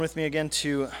With me again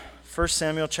to 1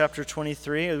 Samuel chapter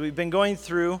 23. We've been going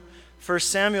through 1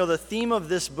 Samuel. The theme of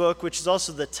this book, which is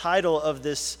also the title of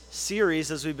this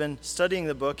series as we've been studying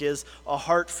the book, is A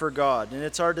Heart for God. And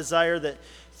it's our desire that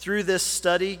through this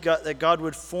study, that God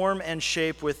would form and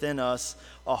shape within us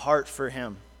a heart for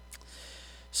Him.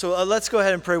 So let's go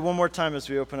ahead and pray one more time as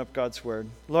we open up God's Word.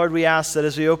 Lord, we ask that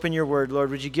as we open your Word, Lord,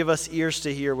 would you give us ears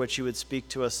to hear what you would speak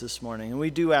to us this morning? And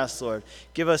we do ask, Lord,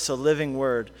 give us a living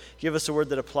Word. Give us a Word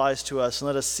that applies to us, and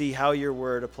let us see how your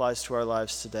Word applies to our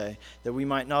lives today, that we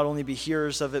might not only be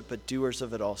hearers of it, but doers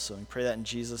of it also. We pray that in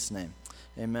Jesus' name.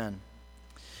 Amen.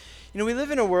 You know, we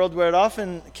live in a world where it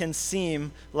often can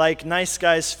seem like nice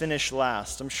guys finish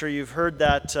last. I'm sure you've heard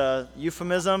that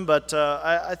euphemism, but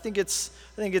I think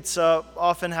it's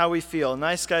often how we feel.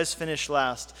 Nice guys finish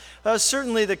last. That was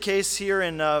certainly the case here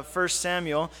in 1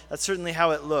 Samuel. That's certainly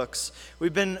how it looks.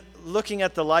 We've been looking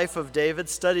at the life of David,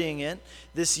 studying it,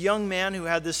 this young man who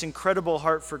had this incredible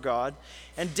heart for God.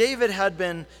 And David had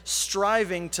been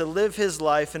striving to live his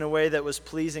life in a way that was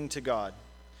pleasing to God.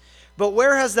 But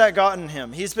where has that gotten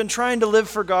him? He's been trying to live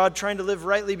for God, trying to live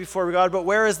rightly before God, but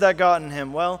where has that gotten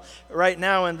him? Well, right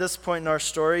now in this point in our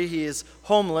story, he is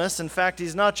homeless. In fact,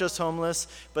 he's not just homeless,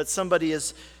 but somebody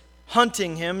is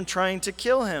hunting him, trying to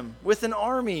kill him, with an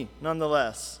army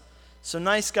nonetheless. So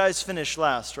nice guys finish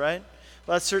last, right?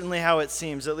 Well, that's certainly how it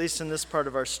seems, at least in this part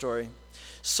of our story.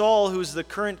 Saul, who's the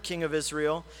current king of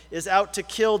Israel, is out to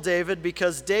kill David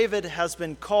because David has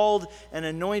been called and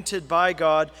anointed by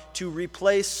God to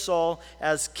replace Saul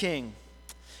as king.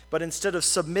 But instead of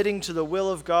submitting to the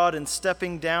will of God and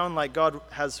stepping down like God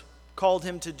has called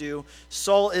him to do,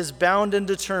 Saul is bound and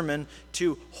determined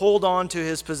to hold on to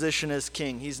his position as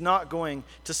king. He's not going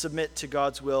to submit to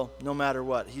God's will no matter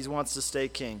what. He wants to stay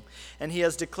king. And he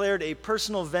has declared a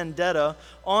personal vendetta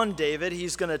on David.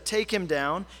 He's going to take him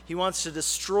down. He wants to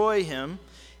destroy him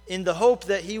in the hope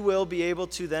that he will be able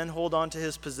to then hold on to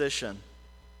his position.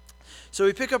 So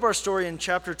we pick up our story in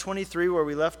chapter 23 where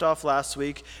we left off last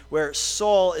week, where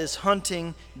Saul is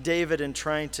hunting David and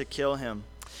trying to kill him.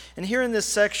 And here in this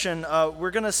section,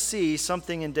 we're going to see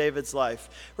something in David's life.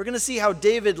 We're going to see how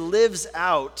David lives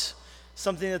out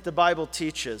something that the Bible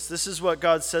teaches. This is what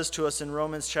God says to us in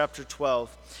Romans chapter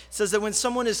 12. It says that when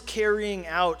someone is carrying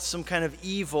out some kind of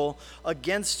evil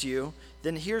against you,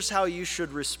 then here's how you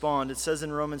should respond. It says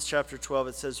in Romans chapter 12,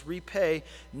 it says, repay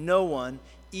no one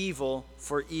evil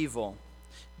for evil.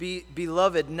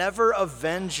 Beloved, never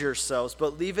avenge yourselves,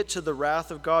 but leave it to the wrath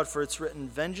of God, for it's written,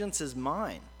 vengeance is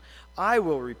mine. I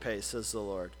will repay, says the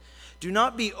Lord. Do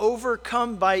not be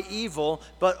overcome by evil,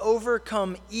 but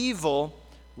overcome evil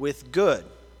with good.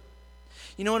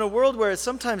 You know, in a world where it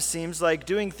sometimes seems like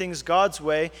doing things God's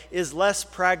way is less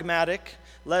pragmatic,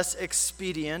 less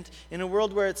expedient, in a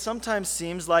world where it sometimes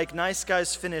seems like nice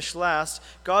guys finish last,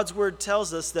 God's word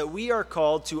tells us that we are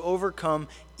called to overcome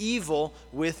evil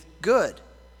with good.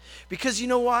 Because you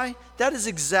know why? That is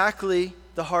exactly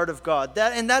the heart of God.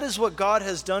 That is what God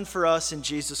has done for us in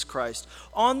Jesus Christ.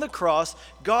 On the cross,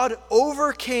 God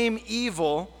overcame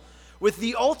evil with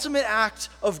the ultimate act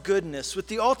of goodness, with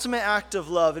the ultimate act of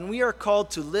love. And we are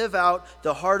called to live out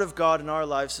the heart of God in our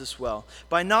lives as well,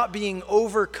 by not being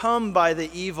overcome by the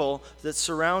evil that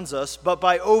surrounds us, but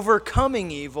by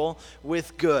overcoming evil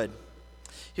with good.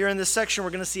 Here in this section,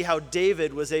 we're going to see how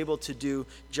David was able to do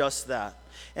just that.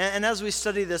 And as we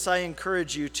study this, I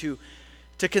encourage you to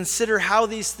consider how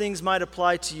these things might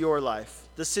apply to your life,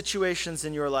 the situations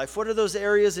in your life. What are those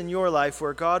areas in your life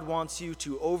where God wants you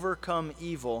to overcome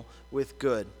evil with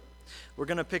good? We're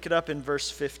going to pick it up in verse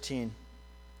 15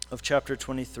 of chapter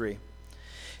 23.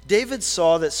 David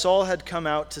saw that Saul had come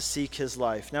out to seek his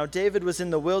life. Now David was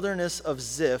in the wilderness of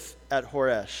Ziph at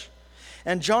Horesh.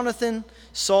 And Jonathan,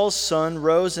 Saul's son,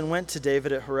 rose and went to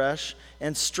David at Horesh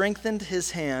and strengthened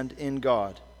his hand in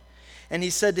God. And he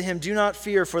said to him, do not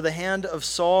fear, for the hand of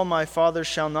Saul my father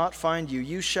shall not find you.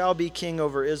 You shall be king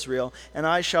over Israel, and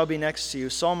I shall be next to you.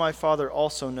 Saul my father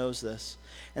also knows this.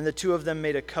 And the two of them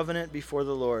made a covenant before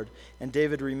the Lord. And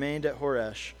David remained at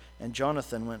Horesh, and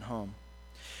Jonathan went home.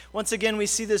 Once again, we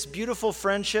see this beautiful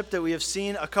friendship that we have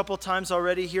seen a couple times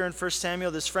already here in 1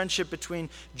 Samuel, this friendship between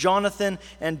Jonathan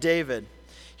and David.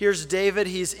 Here's David,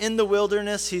 he's in the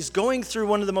wilderness, he's going through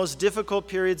one of the most difficult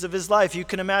periods of his life. You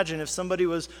can imagine if somebody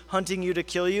was hunting you to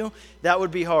kill you, that would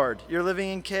be hard. You're living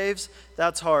in caves,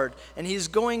 that's hard. And he's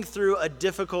going through a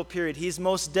difficult period. He's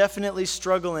most definitely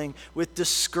struggling with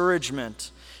discouragement.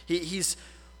 He's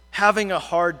having a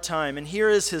hard time. And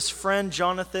here is his friend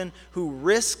Jonathan, who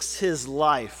risks his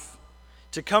life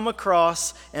to come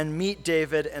across and meet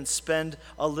David and spend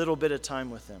a little bit of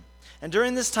time with him. And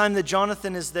during this time that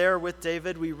Jonathan is there with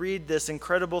David, we read this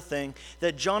incredible thing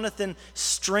that Jonathan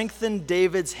strengthened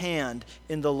David's hand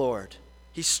in the Lord.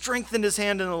 He strengthened his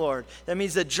hand in the Lord. That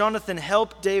means that Jonathan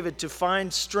helped David to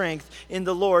find strength in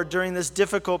the Lord during this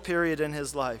difficult period in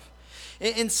his life.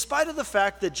 In spite of the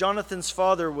fact that Jonathan's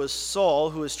father was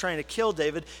Saul, who was trying to kill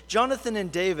David, Jonathan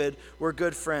and David were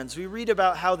good friends. We read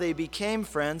about how they became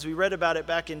friends. We read about it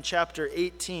back in chapter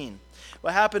 18.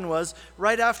 What happened was,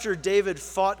 right after David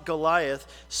fought Goliath,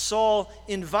 Saul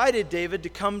invited David to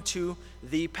come to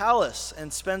the palace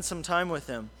and spend some time with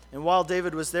him. And while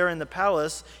David was there in the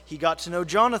palace, he got to know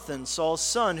Jonathan, Saul's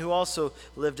son, who also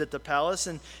lived at the palace.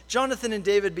 And Jonathan and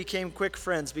David became quick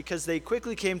friends because they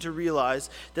quickly came to realize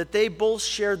that they both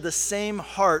shared the same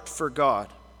heart for God.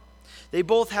 They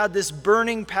both had this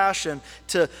burning passion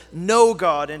to know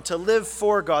God and to live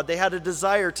for God. They had a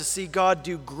desire to see God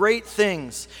do great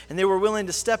things, and they were willing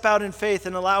to step out in faith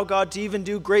and allow God to even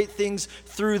do great things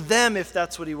through them if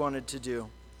that's what he wanted to do.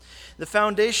 The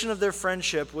foundation of their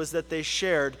friendship was that they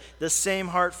shared the same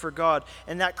heart for God,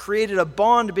 and that created a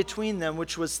bond between them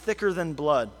which was thicker than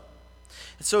blood.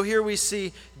 And so here we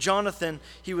see Jonathan,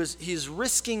 he's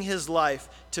risking his life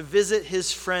to visit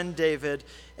his friend David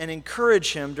and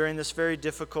encourage him during this very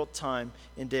difficult time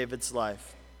in David's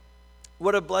life.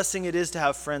 What a blessing it is to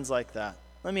have friends like that.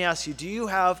 Let me ask you, do you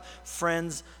have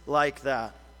friends like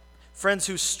that? Friends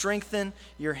who strengthen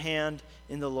your hand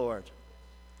in the Lord?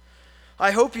 I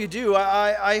hope you do.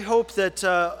 I hope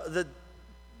that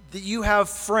you have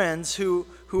friends who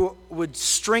would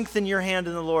strengthen your hand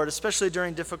in the Lord, especially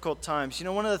during difficult times. You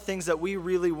know, one of the things that we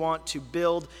really want to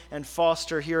build and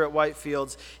foster here at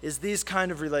Whitefields is these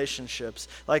kind of relationships,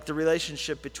 like the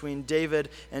relationship between David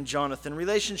and Jonathan,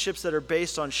 relationships that are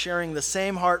based on sharing the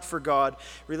same heart for God,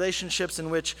 relationships in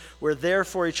which we're there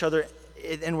for each other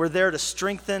and we're there to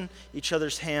strengthen each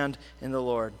other's hand in the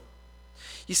Lord.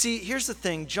 You see, here's the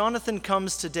thing. Jonathan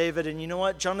comes to David, and you know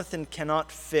what? Jonathan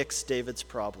cannot fix David's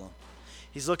problem.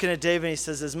 He's looking at David and he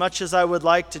says, as much as I would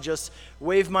like to just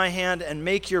wave my hand and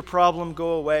make your problem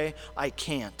go away, I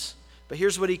can't. But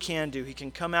here's what he can do. He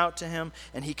can come out to him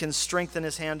and he can strengthen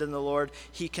his hand in the Lord.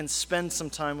 He can spend some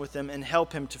time with him and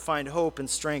help him to find hope and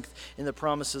strength in the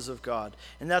promises of God.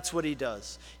 And that's what he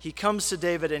does. He comes to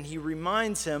David and he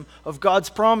reminds him of God's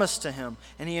promise to him.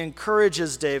 And he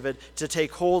encourages David to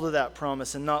take hold of that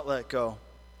promise and not let go.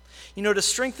 You know, to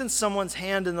strengthen someone's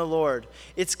hand in the Lord,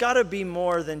 it's got to be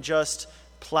more than just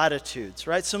platitudes,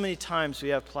 right? So many times we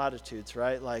have platitudes,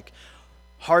 right? Like,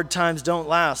 hard times don't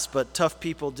last, but tough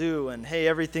people do. And hey,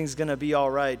 everything's going to be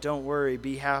all right. Don't worry,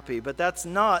 be happy. But that's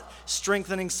not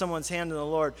strengthening someone's hand in the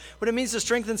Lord. What it means to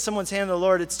strengthen someone's hand in the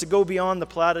Lord, it's to go beyond the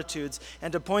platitudes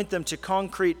and to point them to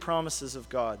concrete promises of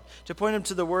God, to point them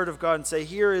to the Word of God and say,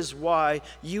 here is why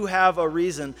you have a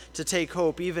reason to take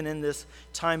hope even in this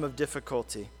time of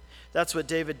difficulty. That's what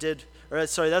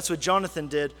that's what Jonathan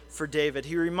did for David.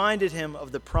 He reminded him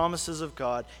of the promises of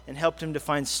God and helped him to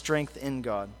find strength in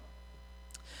God.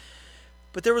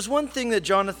 But there was one thing that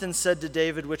Jonathan said to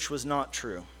David which was not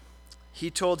true. He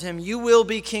told him, you will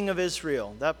be king of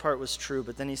Israel. That part was true,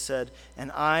 but then he said, and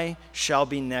I shall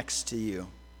be next to you.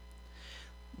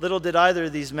 Little did either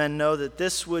of these men know that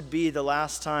this would be the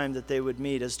last time that they would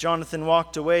meet. As Jonathan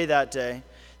walked away that day,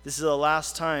 this is the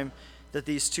last time that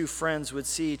these two friends would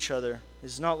see each other.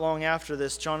 It's not long after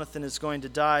this, Jonathan is going to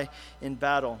die in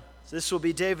battle. So this will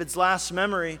be David's last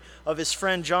memory of his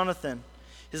friend Jonathan.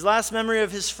 His last memory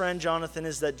of his friend Jonathan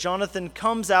is that Jonathan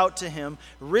comes out to him,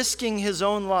 risking his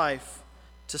own life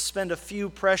to spend a few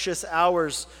precious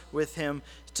hours with him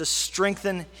to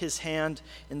strengthen his hand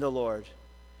in the Lord.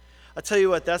 I'll tell you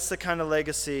what, that's the kind of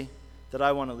legacy that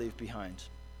I want to leave behind.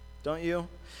 Don't you?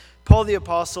 Paul the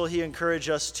Apostle, he encouraged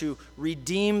us to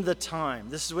redeem the time.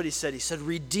 This is what he said. He said,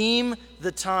 redeem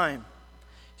the time.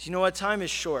 You know what? Time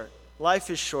is short. Life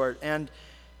is short. And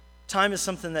time is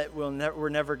something that we're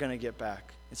never going to get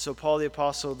back. And so Paul the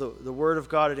Apostle, the Word of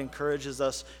God, it encourages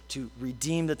us to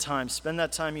redeem the time. Spend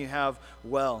that time you have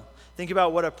well. Think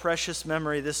about what a precious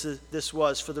memory this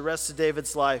was for the rest of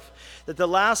David's life. That the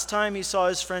last time he saw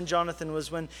his friend Jonathan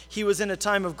was when he was in a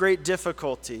time of great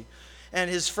difficulty. And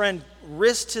his friend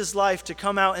risked his life to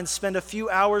come out and spend a few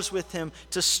hours with him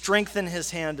to strengthen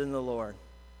his hand in the Lord.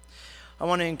 I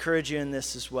want to encourage you in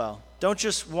this as well. Don't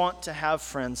just want to have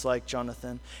friends like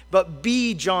Jonathan, but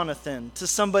be Jonathan to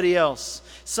somebody else.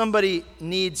 Somebody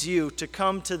needs you to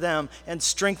come to them and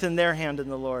strengthen their hand in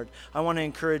the Lord. I want to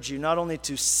encourage you not only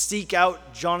to seek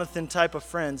out Jonathan type of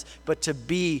friends, but to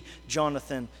be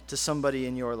Jonathan to somebody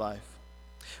in your life.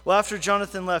 Well, after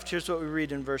Jonathan left, here's what we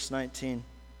read in verse 19.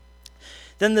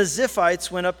 Then the Ziphites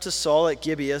went up to Saul at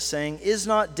Gibeah, saying, "Is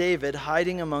not David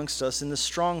hiding amongst us in the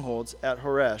strongholds at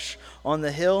Horesh, on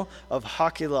the hill of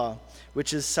Hachilah,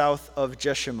 which is south of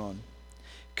Jeshimon?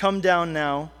 Come down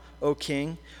now, O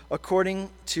king,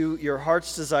 according to your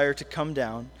heart's desire to come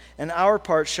down, and our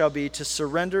part shall be to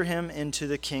surrender him into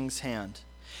the king's hand."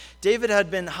 David had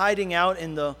been hiding out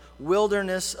in the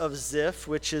wilderness of Ziph,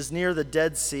 which is near the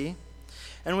Dead Sea.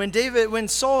 And when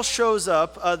Saul shows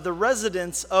up, the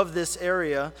residents of this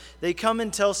area, they come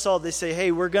and tell Saul, they say,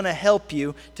 "Hey, we're going to help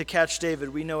you to catch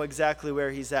David. We know exactly where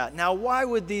he's at." Now, why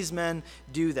would these men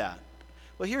do that?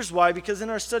 Well, here's why. Because in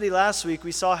our study last week,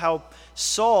 we saw how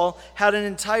Saul had an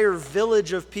entire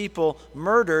village of people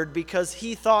murdered because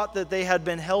he thought that they had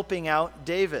been helping out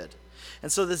David.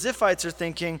 And so the Ziphites are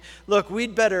thinking, look,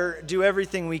 we'd better do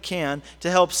everything we can to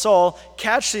help Saul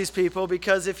catch these people,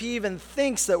 because if he even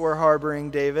thinks that we're harboring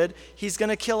David, he's going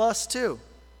to kill us too.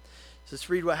 So let's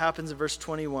read what happens in verse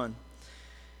 21.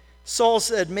 Saul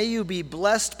said, "May you be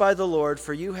blessed by the Lord,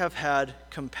 for you have had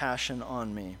compassion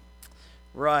on me."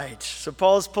 Right. So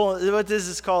Paul's pulling, what this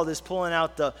is called is pulling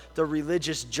out the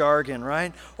religious jargon,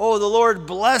 right? "Oh, the Lord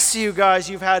bless you guys,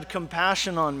 you've had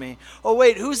compassion on me." Oh,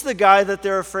 wait, who's the guy that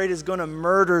they're afraid is going to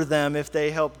murder them if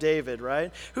they help David,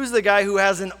 right? Who's the guy who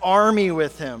has an army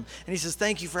with him? And he says,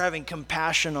 "Thank you for having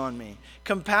compassion on me."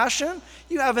 Compassion?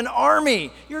 You have an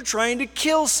army. You're trying to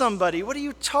kill somebody. What are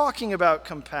you talking about,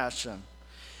 compassion?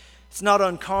 It's not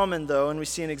uncommon, though, and we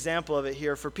see an example of it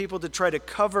here, for people to try to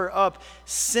cover up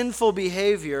sinful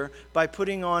behavior by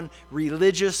putting on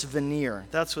religious veneer.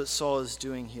 That's what Saul is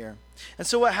doing here. And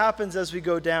so what happens as we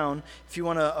go down, if you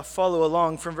want to follow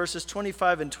along, from verses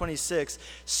 25 and 26,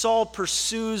 Saul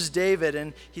pursues David,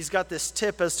 and he's got this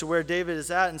tip as to where David is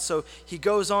at, and so he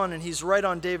goes on, and he's right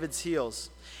on David's heels.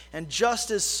 And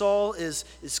just as Saul is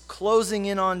closing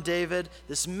in on David,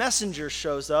 this messenger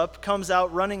shows up, comes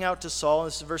out, running out to Saul,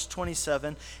 this is verse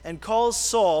 27, and calls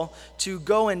Saul to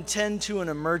go and tend to an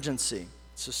emergency.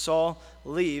 So Saul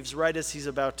leaves right as he's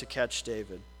about to catch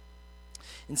David.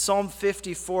 In Psalm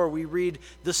 54, we read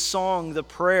the song, the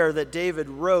prayer that David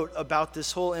wrote about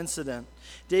this whole incident.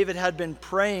 David had been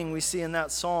praying, we see in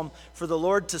that psalm, for the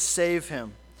Lord to save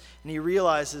him. And he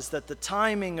realizes that the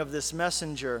timing of this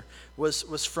messenger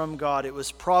was from God. It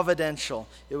was providential.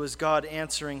 It was God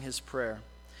answering his prayer.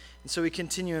 And so we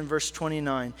continue in verse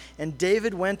 29. "And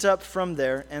David went up from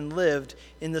there and lived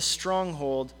in the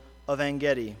stronghold of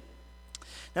En-gedi."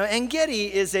 Now,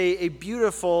 En-gedi is a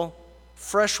beautiful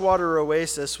freshwater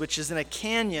oasis, which is in a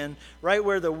canyon right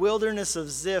where the wilderness of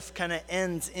Ziph kind of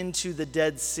ends into the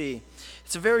Dead Sea.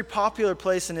 It's a very popular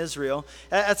place in Israel.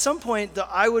 At some point,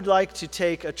 I would like to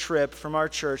take a trip from our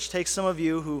church, take some of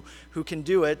you who can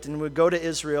do it, and would go to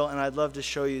Israel, and I'd love to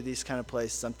show you these kind of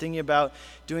places. I'm thinking about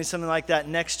doing something like that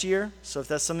next year, so if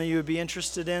that's something you would be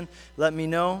interested in, let me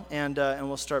know, and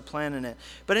we'll start planning it.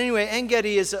 But anyway,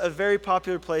 En-gedi is a very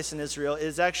popular place in Israel. It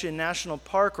is actually a national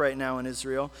park right now in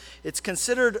Israel. It's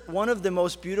considered one of the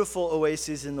most beautiful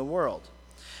oases in the world.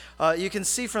 You can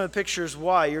see from the pictures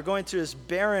why. You're going through this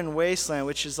barren wasteland,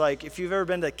 which is like, if you've ever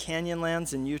been to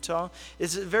Canyonlands in Utah,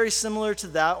 it's very similar to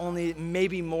that, only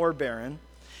maybe more barren.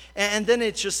 And then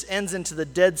it just ends into the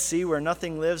Dead Sea where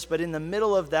nothing lives. But in the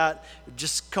middle of that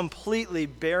just completely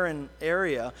barren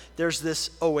area, there's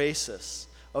this oasis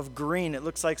of green. It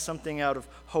looks like something out of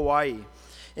Hawaii.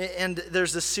 And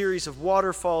there's a series of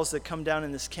waterfalls that come down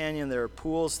in this canyon. There are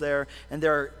pools there, and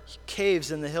there are caves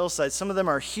in the hillside. Some of them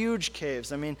are huge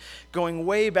caves. I mean, going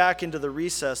way back into the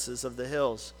recesses of the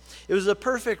hills. It was a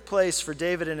perfect place for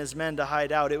David and his men to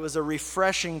hide out. It was a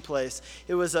refreshing place.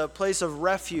 It was a place of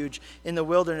refuge in the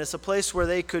wilderness, a place where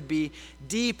they could be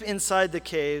deep inside the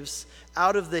caves,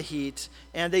 out of the heat,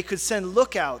 and they could send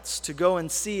lookouts to go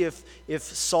and see if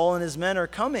Saul and his men are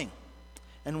coming.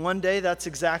 And one day, that's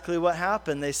exactly what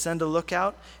happened. They send a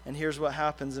lookout, and here's what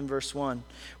happens in verse 1.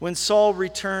 When Saul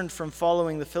returned from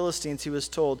following the Philistines, he was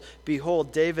told,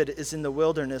 "Behold, David is in the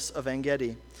wilderness of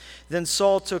En-gedi." Then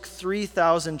Saul took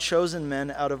 3,000 chosen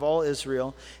men out of all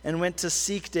Israel and went to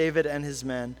seek David and his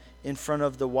men in front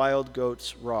of the wild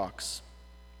goats' rocks.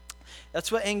 That's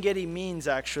what En-gedi means,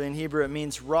 actually. In Hebrew, it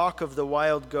means rock of the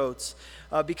wild goats.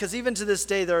 Because even to this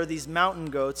day, there are these mountain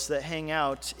goats that hang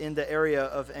out in the area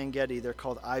of En-gedi. They're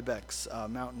called ibex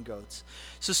mountain goats.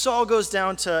 So Saul goes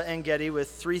down to En-gedi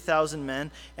with 3,000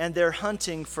 men, and they're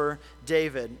hunting for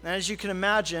David. And as you can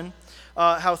imagine,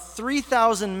 how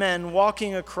 3,000 men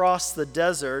walking across the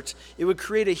desert, it would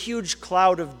create a huge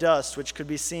cloud of dust, which could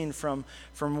be seen from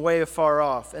way afar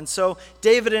off. And so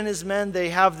David and his men, they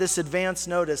have this advance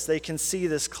notice. They can see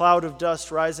this cloud of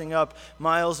dust rising up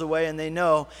miles away, and they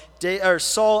know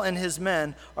Saul and his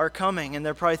men are coming. And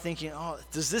they're probably thinking, oh,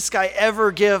 does this guy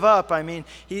ever give up? I mean,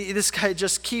 this guy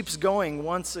just keeps going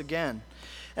once again.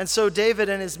 And so David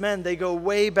and his men, they go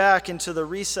way back into the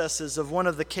recesses of one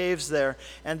of the caves there,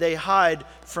 and they hide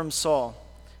from Saul.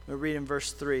 We read in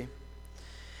verse 3.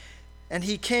 And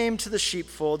he came to the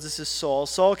sheepfolds, this is Saul.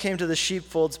 Saul came to the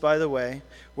sheepfolds by the way,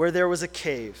 where there was a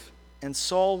cave, and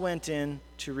Saul went in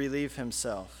to relieve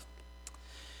himself.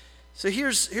 So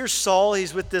here's Saul.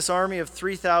 He's with this army of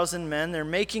 3,000 men. They're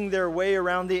making their way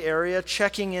around the area,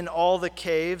 checking in all the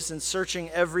caves and searching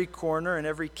every corner and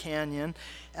every canyon.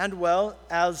 And well,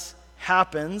 as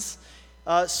happens,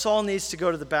 Saul needs to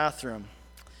go to the bathroom.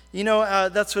 You know,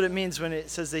 that's what it means when it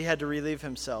says that he had to relieve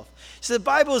himself. So the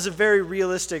Bible is a very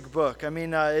realistic book. I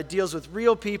mean, it deals with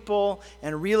real people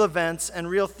and real events and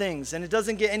real things. And it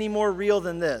doesn't get any more real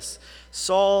than this.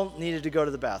 Saul needed to go to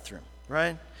the bathroom,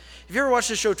 right? Have you ever watched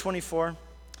the show 24?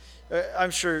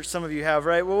 I'm sure some of you have,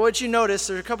 right? Well, what you notice,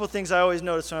 there's a couple of things I always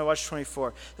notice when I watch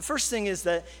 24. The first thing is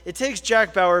that it takes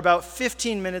Jack Bauer about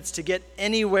 15 minutes to get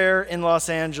anywhere in Los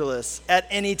Angeles at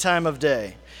any time of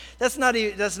day. That's not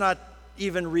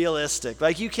even realistic.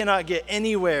 Like, you cannot get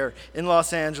anywhere in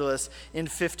Los Angeles in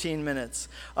 15 minutes.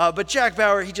 But Jack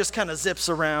Bauer, he just kind of zips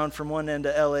around from one end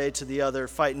of LA to the other,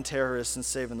 fighting terrorists and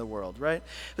saving the world, right?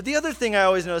 But the other thing I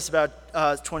always notice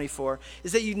about 24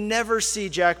 is that you never see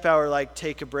Jack Bauer, like,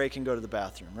 take a break and go to the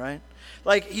bathroom, right?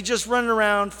 Like, he just running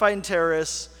around fighting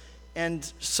terrorists,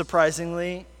 and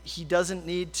surprisingly, he doesn't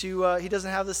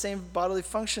have the same bodily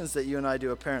functions that you and I do,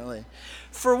 apparently.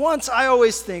 For once, I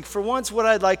always think, what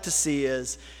I'd like to see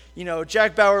is, you know,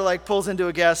 Jack Bauer, like, pulls into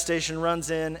a gas station,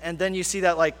 runs in, and then you see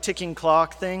that, like, ticking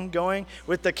clock thing going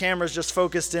with the cameras just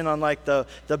focused in on, like, the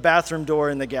bathroom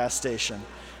door in the gas station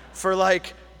for,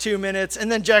 like, 2 minutes,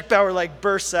 and then Jack Bauer, like,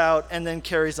 bursts out and then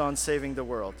carries on saving the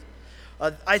world.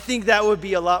 I think that would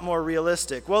be a lot more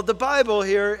realistic. Well, the Bible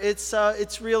here,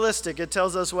 it's realistic. It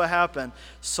tells us what happened.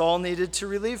 Saul needed to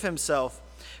relieve himself.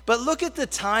 But look at the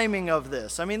timing of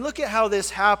this. I mean, look at how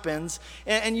this happens,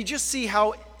 and you just see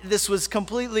how this was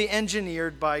completely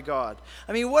engineered by God.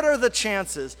 I mean, what are the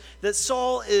chances that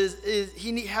Saul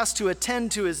he has to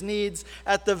attend to his needs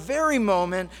at the very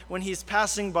moment when he's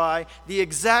passing by the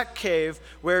exact cave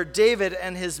where David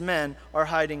and his men are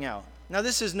hiding out? Now,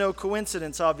 this is no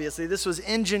coincidence, obviously. This was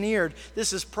engineered.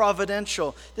 This is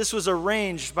providential. This was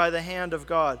arranged by the hand of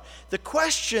God. The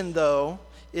question, though,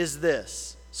 is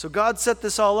this. So God set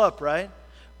this all up, right?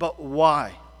 But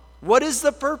why? What is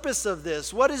the purpose of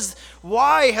this?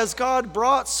 Why has God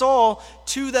brought Saul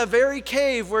to the very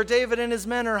cave where David and his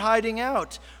men are hiding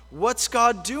out? What's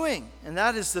God doing? And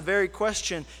that is the very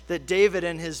question that David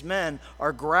and his men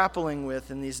are grappling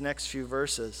with in these next few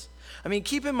verses. I mean,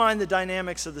 keep in mind the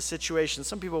dynamics of the situation.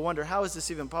 Some people wonder, how is this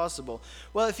even possible?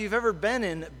 Well, if you've ever been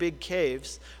in big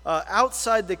caves,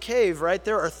 outside the cave, right,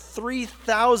 there are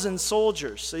 3,000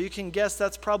 soldiers. So you can guess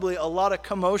that's probably a lot of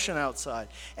commotion outside.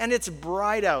 And it's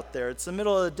bright out there. It's the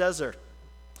middle of the desert.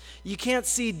 You can't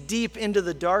see deep into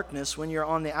the darkness when you're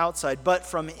on the outside, but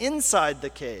from inside the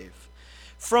cave,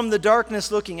 from the darkness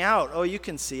looking out, oh, you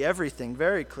can see everything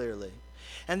very clearly.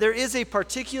 And there is a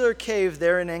particular cave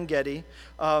there in En-Gedi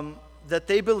that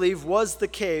they believe was the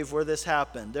cave where this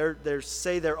happened.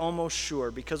 They're almost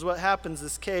sure, because what happens,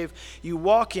 this cave, you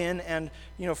walk in and,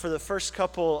 you know, for the first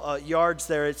couple yards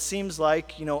there, it seems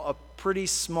like, you know, a pretty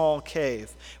small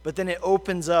cave. But then it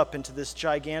opens up into this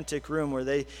gigantic room where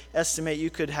they estimate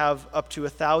you could have up to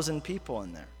 1,000 people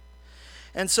in there.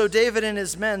 And so David and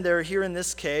his men, they're here in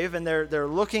this cave, and they're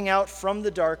looking out from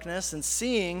the darkness and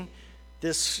seeing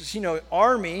this, you know,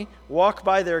 army walk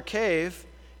by their cave,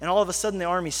 and all of a sudden the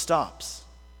army stops.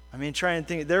 I mean, try and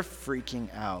think, they're freaking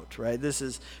out, right? This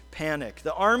is panic.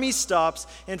 The army stops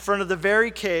in front of the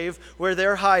very cave where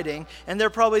they're hiding, and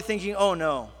they're probably thinking, oh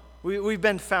no, we've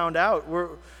been found out.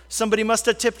 Somebody must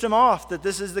have tipped them off that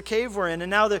this is the cave we're in,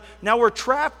 and now we're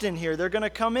trapped in here. They're going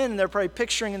to come in, and they're probably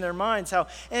picturing in their minds how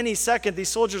any second these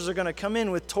soldiers are going to come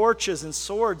in with torches and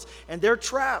swords, and they're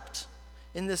trapped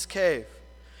in this cave.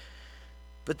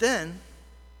 But then,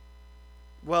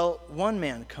 well, one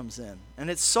man comes in,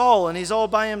 and it's Saul, and he's all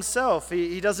by himself.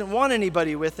 He doesn't want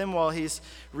anybody with him while he's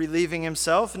relieving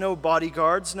himself. No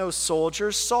bodyguards, no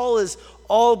soldiers. Saul is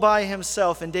all by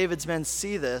himself, and David's men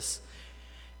see this,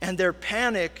 and their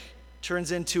panic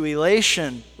turns into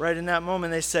elation. Right in that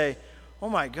moment, they say, Oh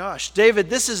my gosh, David,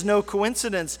 this is no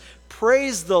coincidence.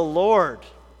 Praise the Lord.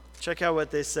 Check out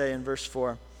what they say in verse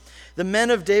 4. The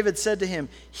men of David said to him,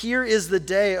 here is the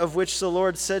day of which the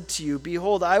Lord said to you,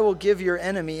 behold, I will give your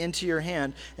enemy into your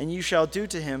hand, and you shall do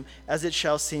to him as it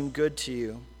shall seem good to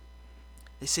you.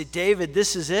 They say, David,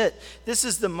 this is it. This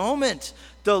is the moment.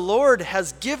 The Lord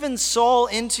has given Saul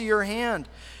into your hand.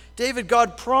 David,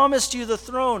 God promised you the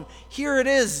throne. Here it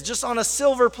is, just on a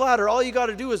silver platter. All you got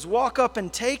to do is walk up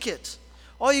and take it.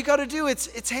 All you got to do,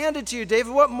 it's handed to you,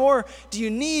 David. What more do you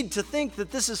need to think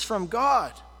that this is from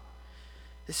God?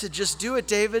 They said, just do it,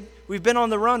 David. We've been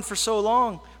on the run for so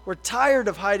long. We're tired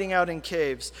of hiding out in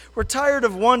caves. We're tired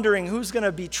of wondering who's going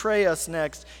to betray us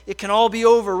next. It can all be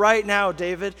over right now,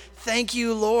 David. Thank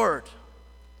you, Lord.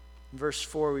 In verse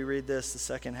 4, we read this, the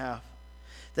second half.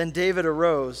 Then David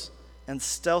arose and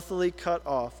stealthily cut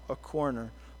off a corner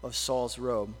of Saul's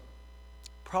robe.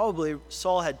 Probably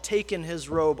Saul had taken his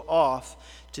robe off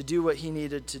to do what he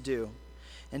needed to do.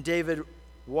 And David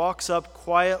walks up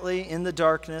quietly in the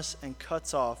darkness and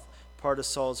cuts off part of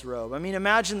Saul's robe. I mean,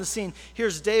 imagine the scene.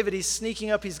 Here's David. He's sneaking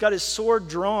up. He's got his sword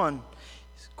drawn.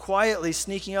 He's quietly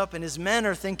sneaking up, and his men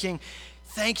are thinking,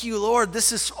 thank you, Lord.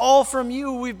 This is all from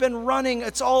you. We've been running.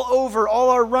 It's all over. All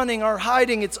our running, our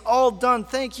hiding, it's all done.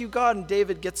 Thank you, God. And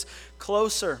David gets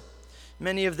closer.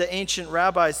 Many of the ancient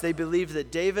rabbis, they believed that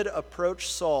David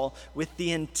approached Saul with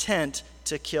the intent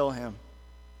to kill him.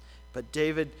 But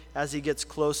David, as he gets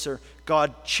closer,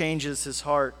 God changes his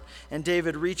heart. And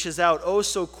David reaches out oh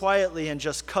so quietly and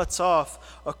just cuts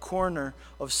off a corner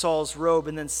of Saul's robe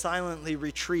and then silently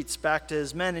retreats back to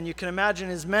his men. And you can imagine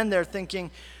his men there thinking,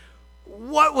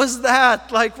 what was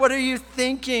that? Like, what are you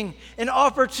thinking? An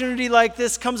opportunity like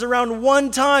this comes around one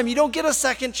time. You don't get a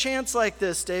second chance like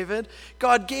this, David.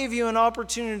 God gave you an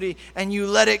opportunity and you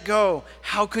let it go.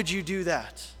 How could you do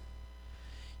that?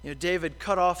 You know, David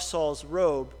cut off Saul's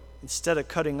robe instead of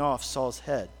cutting off Saul's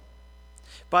head.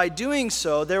 By doing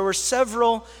so, there were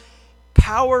several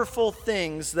powerful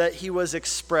things that he was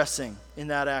expressing in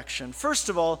that action. First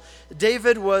of all,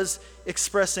 David was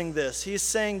expressing this. He's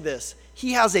saying this.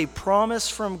 He has a promise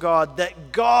from God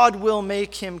that God will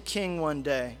make him king one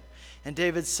day. And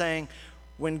David's saying,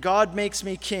 when God makes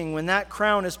me king, when that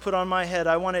crown is put on my head,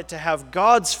 I want it to have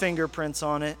God's fingerprints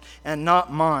on it and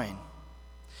not mine.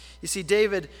 You see,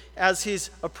 David, as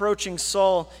he's approaching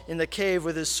Saul in the cave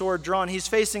with his sword drawn, he's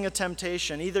facing a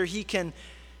temptation. Either he can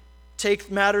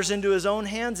take matters into his own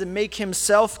hands and make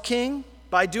himself king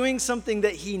by doing something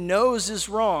that he knows is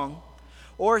wrong,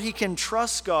 or he can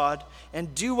trust God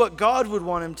and do what God would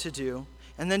want him to do,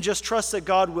 and then just trust that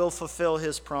God will fulfill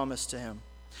his promise to him.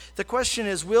 The question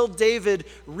is, will David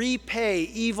repay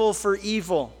evil for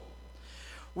evil?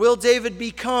 Will David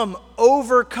become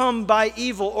overcome by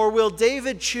evil, or will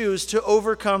David choose to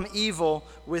overcome evil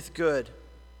with good?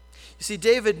 You see,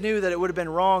 David knew that it would have been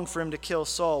wrong for him to kill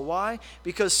Saul. Why?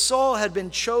 Because Saul had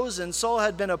been chosen, Saul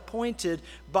had been appointed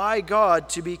by God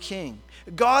to be king.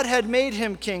 God had made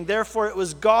him king, therefore it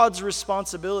was God's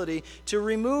responsibility to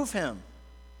remove him.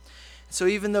 So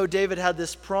even though David had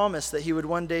this promise that he would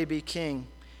one day be king,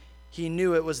 he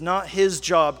knew it was not his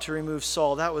job to remove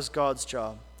Saul, that was God's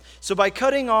job. So by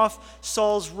cutting off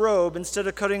Saul's robe instead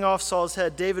of cutting off Saul's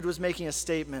head, David was making a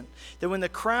statement that when the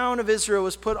crown of Israel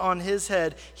was put on his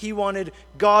head, he wanted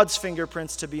God's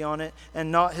fingerprints to be on it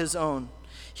and not his own.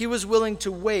 He was willing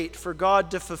to wait for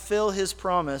God to fulfill his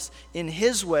promise in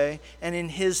his way and in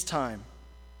his time.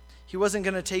 He wasn't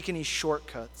going to take any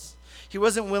shortcuts. He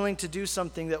wasn't willing to do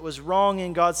something that was wrong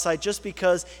in God's sight just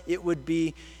because it would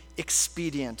be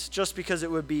expedient, just because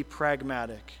it would be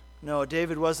pragmatic. No,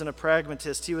 David wasn't a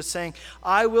pragmatist. He was saying,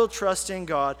 I will trust in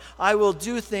God. I will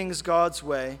do things God's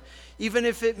way, even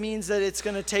if it means that it's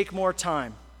going to take more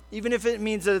time, even if it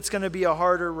means that it's going to be a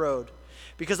harder road.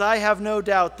 Because I have no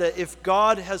doubt that if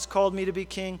God has called me to be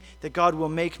king, that God will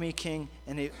make me king,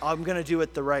 and I'm going to do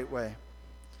it the right way.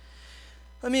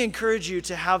 Let me encourage you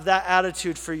to have that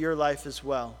attitude for your life as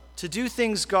well, to do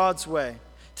things God's way,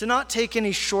 to not take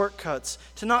any shortcuts,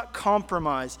 to not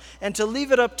compromise, and to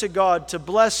leave it up to God to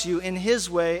bless you in his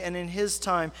way and in his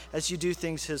time as you do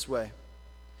things his way.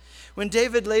 When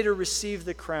David later received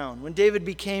the crown, when David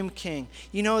became king,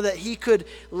 you know that he could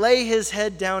lay his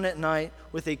head down at night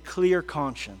with a clear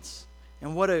conscience.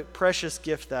 And what a precious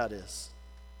gift that is.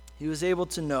 He was able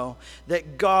to know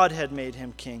that God had made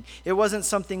him king. It wasn't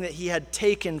something that he had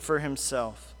taken for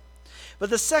himself. But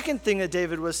the second thing that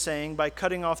David was saying by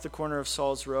cutting off the corner of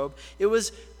Saul's robe, it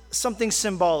was something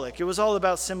symbolic. It was all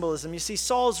about symbolism. You see,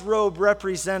 Saul's robe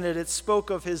represented, it spoke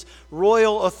of his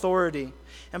royal authority.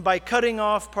 And by cutting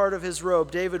off part of his robe,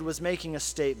 David was making a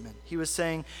statement. He was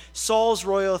saying, Saul's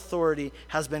royal authority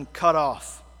has been cut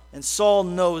off, and Saul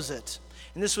knows it.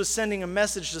 And this was sending a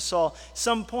message to Saul.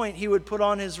 Some point he would put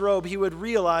on his robe, he would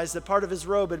realize that part of his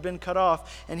robe had been cut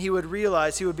off, and he would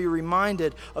be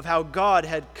reminded of how God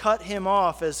had cut him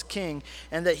off as king,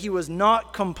 and that he was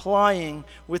not complying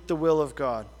with the will of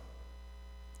God.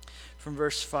 From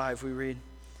verse 5 we read,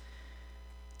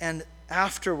 "And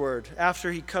afterward,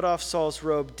 after he cut off Saul's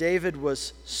robe, David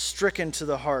was stricken to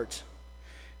the heart,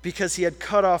 because he had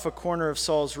cut off a corner of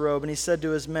Saul's robe. And he said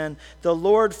to his men, 'The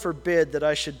Lord forbid that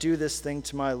I should do this thing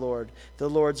to my Lord, the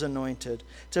Lord's anointed,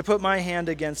 to put my hand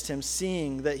against him,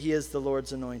 seeing that he is the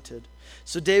Lord's anointed.'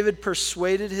 So David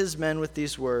persuaded his men with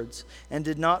these words, and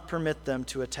did not permit them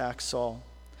to attack Saul.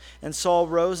 And Saul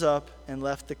rose up and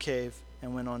left the cave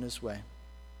and went on his way."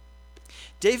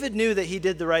 David knew that he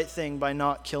did the right thing by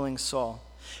not killing Saul.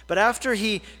 But after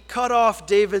he cut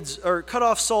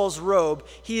off Saul's robe,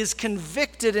 he is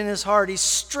convicted in his heart. He's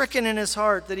stricken in his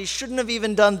heart that he shouldn't have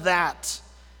even done that.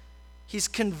 He's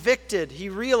convicted. He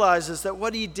realizes that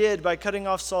what he did by cutting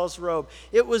off Saul's robe,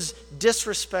 it was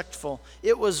disrespectful.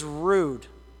 It was rude.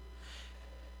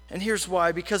 And here's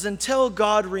why. Because until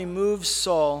God removes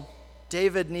Saul,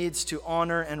 David needs to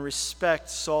honor and respect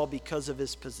Saul because of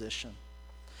his position.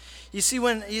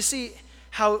 When you see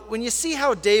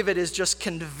how David is just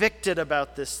convicted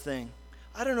about this thing,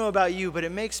 I don't know about you, but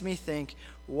it makes me think,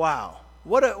 wow,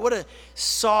 what a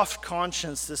soft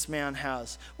conscience this man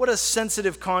has. What a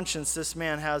sensitive conscience this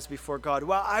man has before God.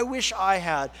 Well, I wish I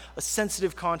had a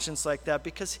sensitive conscience like that,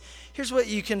 because here's what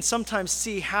you can sometimes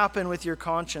see happen with your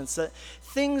conscience, that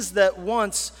things that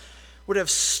once would have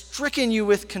stricken you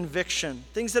with conviction,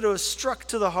 things that would have struck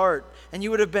to the heart, and you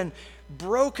would have been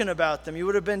broken about them. You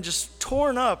would have been just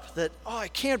torn up that, I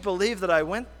can't believe that I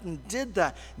went and did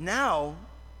that. Now,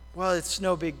 well, it's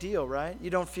no big deal, right? You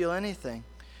don't feel anything.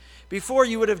 Before,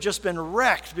 you would have just been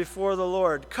wrecked before the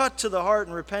Lord, cut to the heart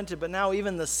and repented, but now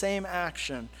even the same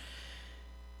action,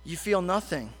 you feel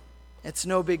nothing. It's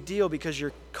no big deal because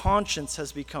your conscience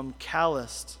has become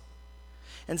calloused.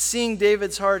 And seeing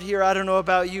David's heart here, I don't know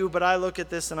about you, but I look at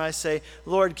this and I say,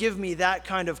 Lord, give me that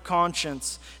kind of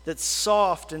conscience that's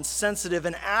soft and sensitive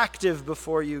and active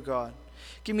before you, God.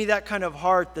 Give me that kind of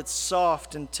heart that's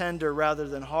soft and tender rather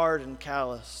than hard and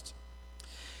calloused.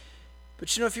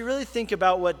 But if you really think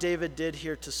about what David did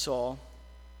here to Saul,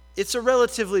 it's a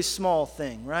relatively small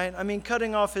thing, right? I mean,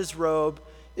 cutting off his robe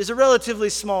is a relatively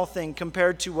small thing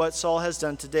compared to what Saul has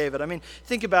done to David. I mean,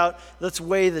 think about, let's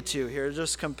weigh the two here,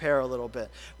 just compare a little bit.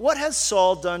 What has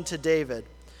Saul done to David?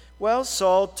 Well,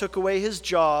 Saul took away his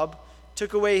job,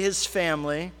 took away his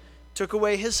family, took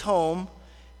away his home,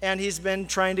 and he's been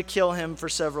trying to kill him for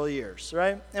several years,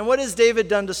 right? And what has David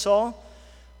done to Saul?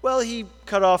 Well, he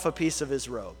cut off a piece of his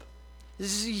robe.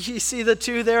 You see the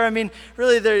two there? I mean,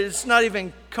 really, it's not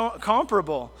even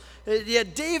comparable.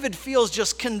 Yet David feels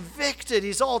just convicted.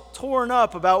 He's all torn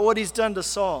up about what he's done to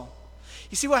Saul.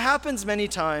 You see, what happens many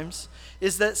times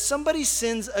is that somebody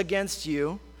sins against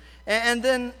you, and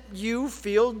then you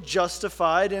feel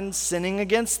justified in sinning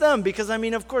against them because,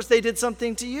 of course, they did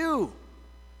something to you.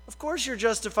 Of course you're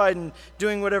justified in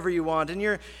doing whatever you want, and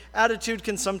your attitude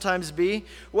can sometimes be,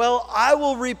 well, I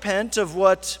will repent of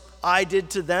what I did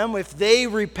to them if they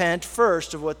repent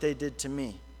first of what they did to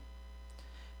me.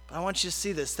 I want you to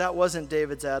see this. That wasn't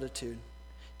David's attitude.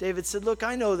 David said, look,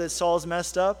 I know that Saul's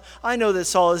messed up. I know that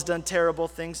Saul has done terrible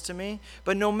things to me.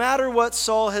 But no matter what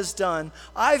Saul has done,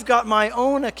 I've got my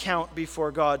own account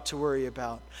before God to worry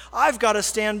about. I've got to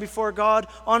stand before God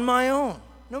on my own,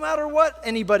 no matter what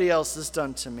anybody else has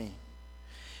done to me.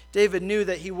 David knew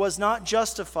that he was not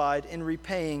justified in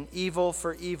repaying evil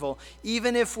for evil,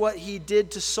 even if what he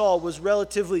did to Saul was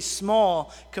relatively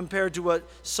small compared to what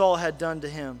Saul had done to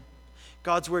him.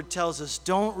 God's word tells us,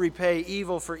 don't repay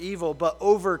evil for evil, but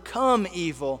overcome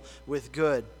evil with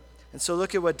good. And so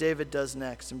look at what David does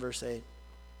next in verse 8.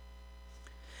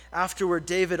 Afterward,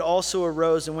 David also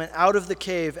arose and went out of the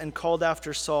cave and called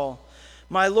after Saul,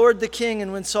 "My lord the king."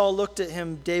 And when Saul looked at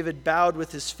him, David bowed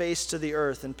with his face to the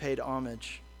earth and paid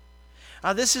homage.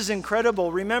 Now, this is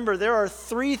incredible. Remember, there are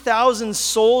 3,000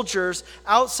 soldiers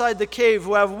outside the cave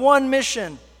who have one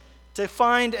mission: to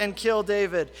find and kill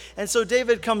David. And so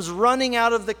David comes running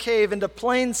out of the cave into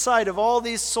plain sight of all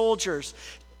these soldiers.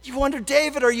 You wonder,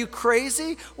 David, are you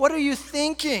crazy? What are you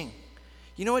thinking?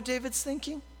 You know what David's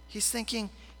thinking? He's thinking,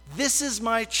 this is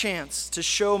my chance to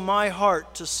show my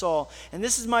heart to Saul. And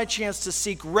this is my chance to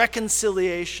seek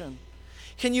reconciliation.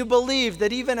 Can you believe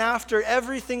that even after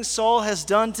everything Saul has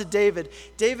done to David,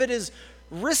 David is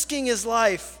risking his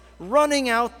life, running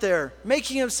out there,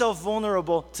 making himself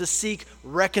vulnerable to seek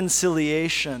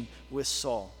reconciliation with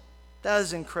Saul? That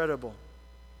is incredible.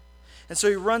 And so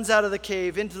he runs out of the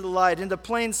cave into the light, into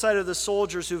plain sight of the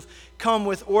soldiers who've come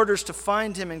with orders to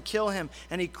find him and kill him.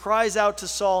 And he cries out to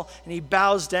Saul and he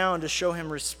bows down to show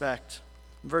him respect.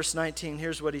 Verse 19,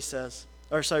 here's what he says.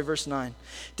 Verse 9.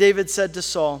 David said to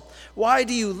Saul, "Why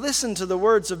do you listen to the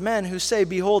words of men who say,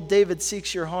 'Behold, David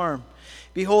seeks your harm'?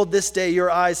 Behold, this day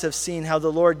your eyes have seen how the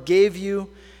Lord gave you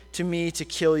to me to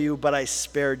kill you, but I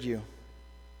spared you.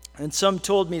 And some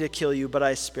told me to kill you, but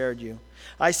I spared you.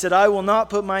 I said, I will not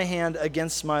put my hand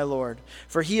against my Lord,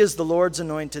 for he is the Lord's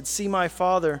anointed. See, my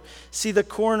father, see the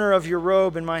corner of your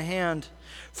robe in my hand.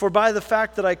 For by the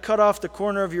fact that I cut off the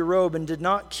corner of your robe and did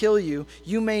not kill you,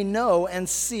 you may know and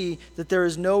see that there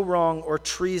is no wrong or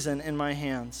treason in my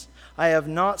hands. I have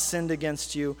not sinned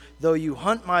against you, though you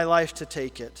hunt my life to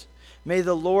take it. May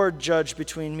the Lord judge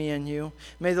between me and you.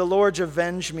 May the Lord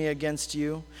avenge me against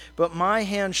you. But my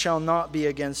hand shall not be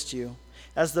against you.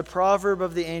 As the proverb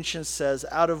of the ancients says,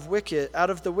 out of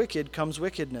the wicked comes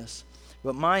wickedness.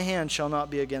 But my hand shall not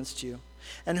be against you.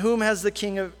 And after whom has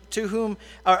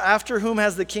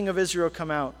the king of Israel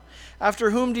come out?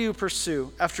 After whom do you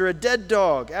pursue? After a dead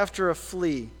dog, after a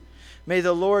flea. May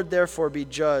the Lord therefore be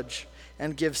judge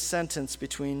and give sentence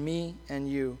between me and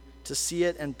you, to see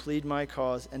it and plead my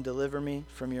cause and deliver me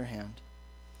from your hand."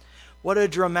 What a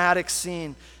dramatic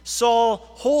scene. David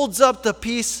holds up the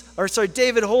piece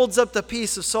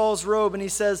of Saul's robe and he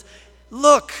says,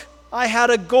 "Look, I had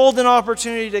a golden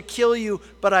opportunity to kill you,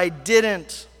 but I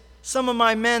didn't. Some of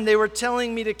my men, they were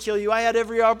telling me to kill you. I had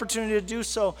every opportunity to do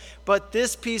so, but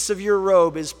this piece of your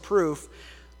robe is proof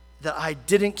that I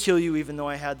didn't kill you even though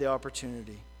I had the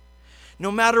opportunity." No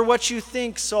matter what you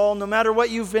think, Saul, no matter what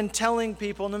you've been telling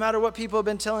people, no matter what people have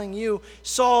been telling you,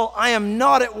 Saul, I am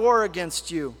not at war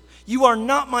against you. You are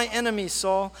not my enemy,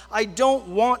 Saul. I don't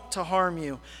want to harm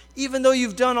you. Even though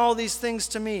you've done all these things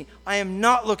to me, I am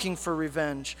not looking for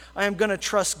revenge. I am going to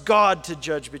trust God to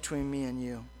judge between me and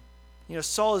you. You know,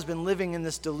 Saul has been living in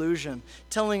this delusion,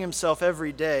 telling himself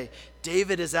every day,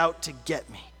 David is out to get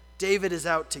me. David is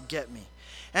out to get me.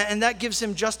 And that gives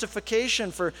him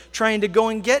justification for trying to go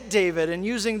and get David and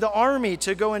using the army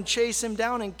to go and chase him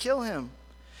down and kill him.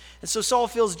 And so Saul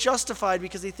feels justified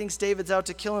because he thinks David's out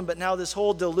to kill him, but now this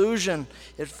whole delusion,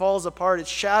 it falls apart. It's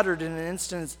shattered in an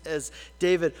instant as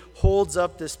David holds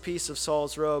up this piece of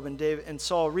Saul's robe, and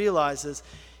Saul realizes,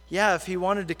 yeah, if he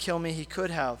wanted to kill me, he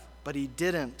could have, but he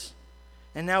didn't.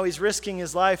 And now he's risking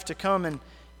his life to come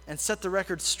and set the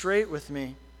record straight with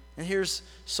me. And here's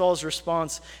Saul's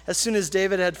response. As soon as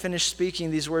David had finished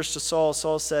speaking these words to Saul,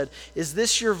 Saul said, "Is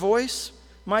this your voice,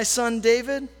 my son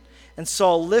David?" And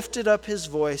Saul lifted up his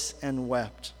voice and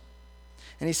wept.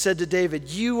 And he said to David,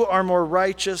 "You are more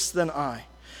righteous than I,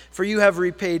 for you have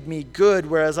repaid me good,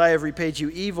 whereas I have repaid you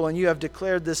evil, and you have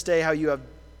declared this day how you have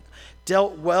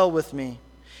dealt well with me,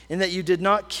 in that you did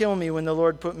not kill me when the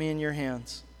Lord put me in your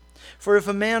hands. For if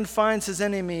a man finds his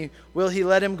enemy, will he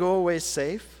let him go away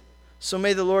safe? So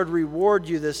may the Lord reward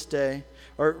you this day,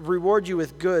 or reward you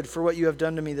with good for what you have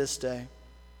done to me this day.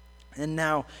 And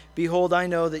now, behold, I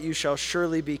know that you shall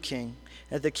surely be king,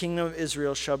 and that the kingdom of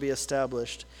Israel shall be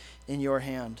established in your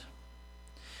hand."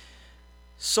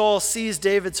 Saul sees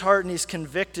David's heart and he's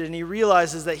convicted, and he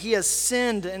realizes that he has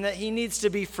sinned and that he needs to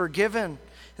be forgiven.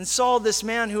 And Saul, this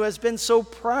man who has been so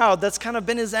proud, that's kind of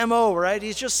been his MO, right?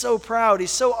 He's just so proud.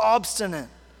 He's so obstinate.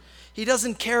 He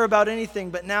doesn't care about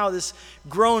anything, but now this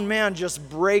grown man just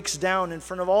breaks down in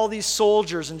front of all these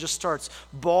soldiers and just starts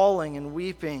bawling and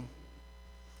weeping.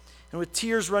 And with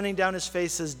tears running down his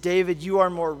face says, "David, you are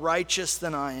more righteous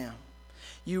than I am.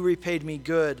 You repaid me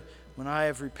good when I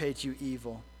have repaid you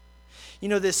evil." You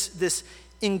know, this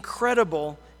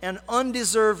incredible and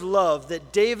undeserved love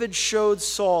that David showed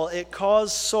Saul, it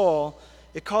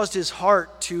caused his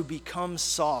heart to become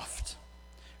soft.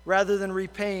 Rather than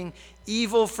repaying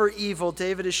evil for evil,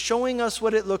 David is showing us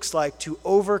what it looks like to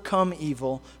overcome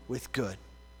evil with good.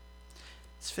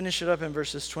 Let's finish it up in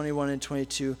verses 21 and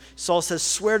 22. Saul says,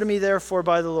 "Swear to me therefore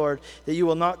by the Lord that you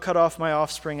will not cut off my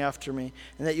offspring after me,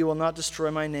 and that you will not destroy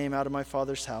my name out of my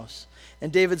father's house."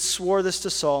 And David swore this to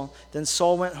Saul. Then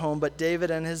Saul went home, but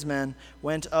David and his men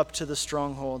went up to the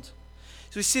stronghold.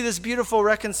 So we see this beautiful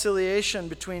reconciliation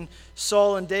between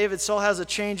Saul and David. Saul has a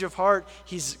change of heart.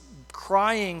 He's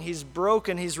crying, he's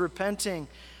broken, he's repenting.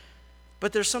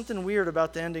 But there's something weird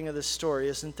about the ending of this story,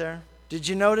 isn't there? Did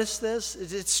you notice this?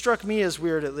 It struck me as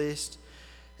weird, at least.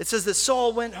 It says that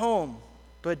Saul went home,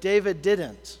 but David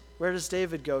didn't. where does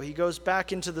David go? He goes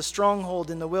back into the stronghold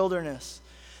in the wilderness.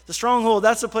 The stronghold,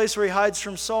 that's the place where he hides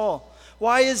from Saul.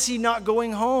 Why is he not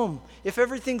going home? If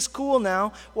everything's cool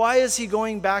now, why is he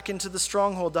going back into the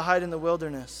stronghold to hide in the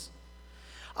wilderness?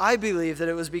 I believe that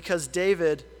it was because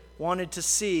David wanted to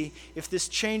see if this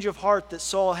change of heart that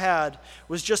Saul had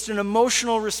was just an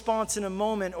emotional response in a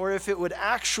moment, or if it would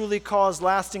actually cause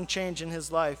lasting change in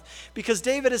his life. Because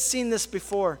David has seen this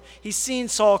before. He's seen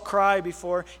Saul cry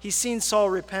before. He's seen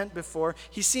Saul repent before.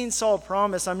 He's seen Saul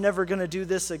promise, I'm never going to do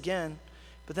this again.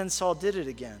 But then Saul did it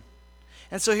again.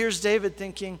 And so here's David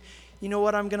thinking, you know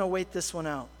what, I'm going to wait this one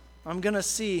out. I'm going to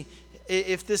see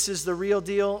if this is the real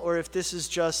deal or if this is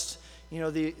just,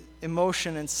 the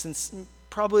emotion, and since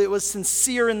probably it was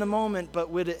sincere in the moment, but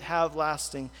would it have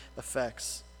lasting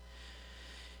effects?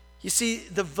 You see,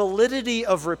 the validity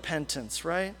of repentance,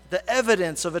 right? The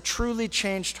evidence of a truly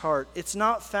changed heart, it's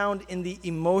not found in the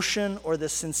emotion or the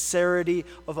sincerity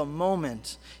of a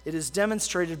moment. It is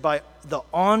demonstrated by the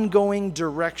ongoing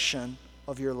direction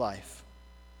of your life.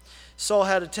 Saul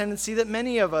had a tendency that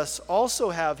many of us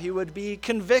also have. He would be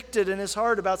convicted in his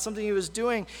heart about something he was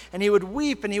doing, and he would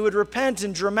weep and he would repent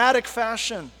in dramatic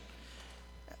fashion.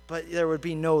 But there would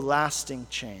be no lasting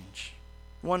change.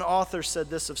 One author said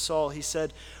this of Saul. He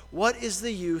said, "What is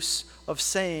the use of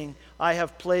saying, 'I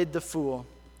have played the fool,'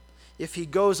 if he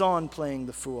goes on playing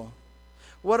the fool?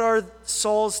 What are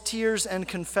Saul's tears and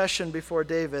confession before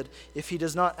David if he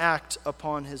does not act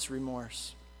upon his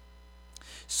remorse?"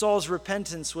 Saul's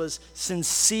repentance was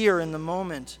sincere in the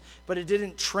moment, but it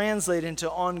didn't translate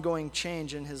into ongoing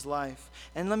change in his life.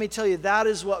 And let me tell you, that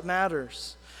is what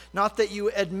matters. Not that you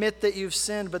admit that you've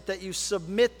sinned, but that you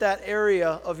submit that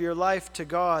area of your life to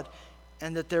God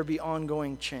and that there be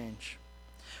ongoing change.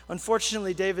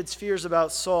 Unfortunately, David's fears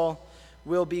about Saul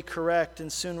will be correct,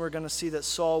 and soon we're going to see that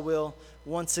Saul will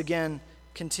once again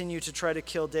continue to try to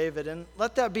kill David. And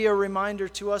let that be a reminder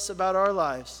to us about our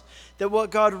lives, that what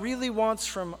God really wants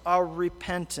from our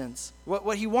repentance,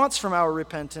 what he wants from our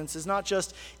repentance is not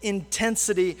just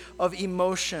intensity of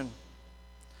emotion.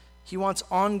 He wants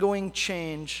ongoing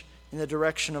change in the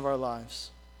direction of our lives.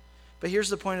 But here's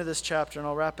the point of this chapter, and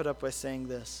I'll wrap it up by saying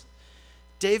this.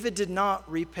 David did not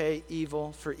repay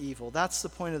evil for evil. That's the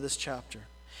point of this chapter.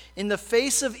 In the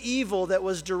face of evil that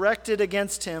was directed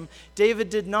against him,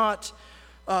 David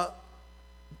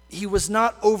he was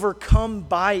not overcome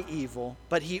by evil,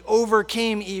 but he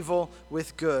overcame evil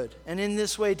with good. And in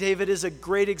this way, David is a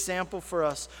great example for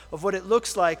us of what it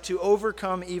looks like to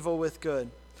overcome evil with good.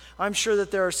 I'm sure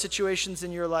that there are situations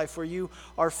in your life where you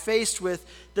are faced with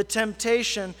the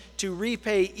temptation to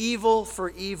repay evil for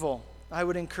evil. I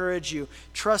would encourage you,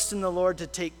 trust in the Lord to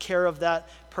take care of that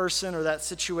person or that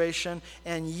situation,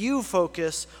 and you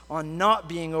focus on not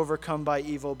being overcome by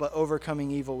evil, but overcoming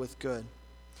evil with good.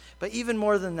 But even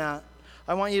more than that,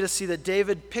 I want you to see that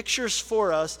David pictures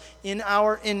for us in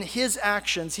his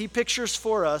actions, he pictures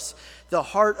for us the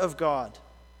heart of God.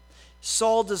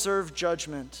 Saul deserved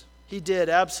judgment. He did,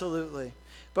 absolutely.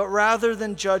 But rather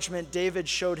than judgment, David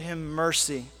showed him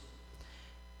mercy.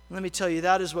 Let me tell you,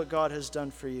 that is what God has done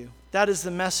for you. That is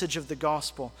the message of the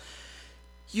gospel.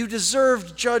 You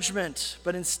deserved judgment,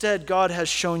 but instead God has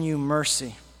shown you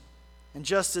mercy. And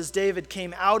just as David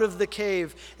came out of the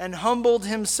cave and humbled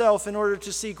himself in order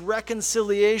to seek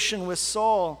reconciliation with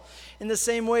Saul, in the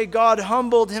same way God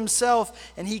humbled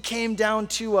himself and he came down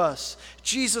to us.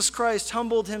 Jesus Christ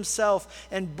humbled himself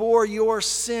and bore your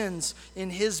sins in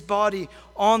his body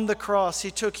on the cross.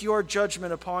 He took your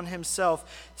judgment upon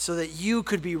himself so that you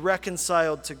could be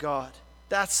reconciled to God.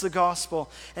 That's the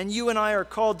gospel. And you and I are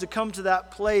called to come to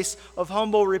that place of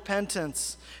humble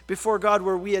repentance before God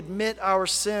where we admit our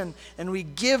sin and we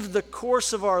give the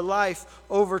course of our life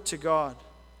over to God.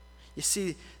 You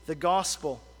see, the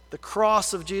gospel, the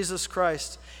cross of Jesus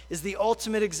Christ, is the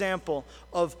ultimate example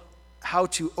of how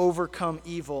to overcome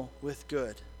evil with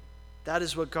good. That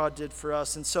is what God did for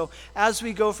us. And so as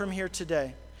we go from here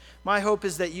today, my hope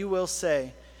is that you will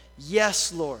say,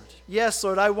 "Yes, Lord. Yes,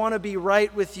 Lord, I want to be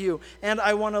right with you, and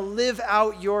I want to live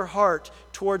out your heart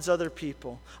towards other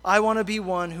people. I want to be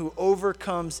one who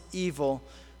overcomes evil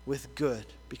with good,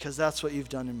 because that's what you've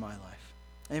done in my life."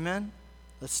 Amen?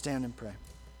 Let's stand and pray.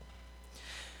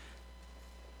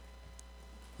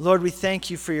 Lord, we thank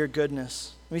you for your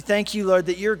goodness. We thank you, Lord,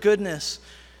 that your goodness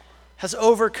has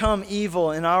overcome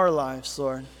evil in our lives,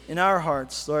 Lord, in our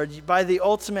hearts, Lord. By the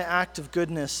ultimate act of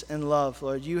goodness and love,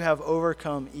 Lord, you have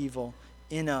overcome evil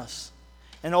in us.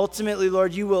 And ultimately,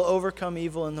 Lord, you will overcome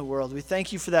evil in the world. We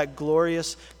thank you for that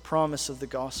glorious promise of the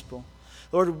gospel.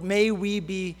 Lord, may we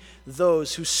be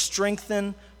those who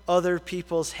strengthen other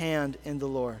people's hand in the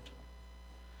Lord.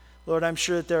 Lord, I'm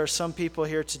sure that there are some people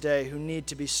here today who need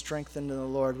to be strengthened in the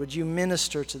Lord. Would you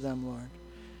minister to them, Lord?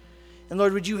 And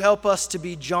Lord, would you help us to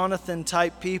be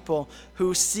Jonathan-type people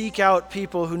who seek out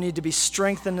people who need to be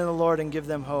strengthened in the Lord and give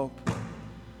them hope.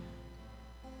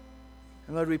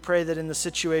 And Lord, we pray that in the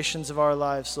situations of our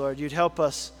lives, Lord, you'd help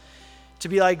us to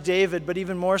be like David, but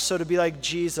even more so to be like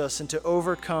Jesus and to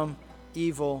overcome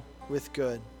evil with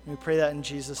good. We pray that in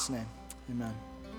Jesus' name. Amen.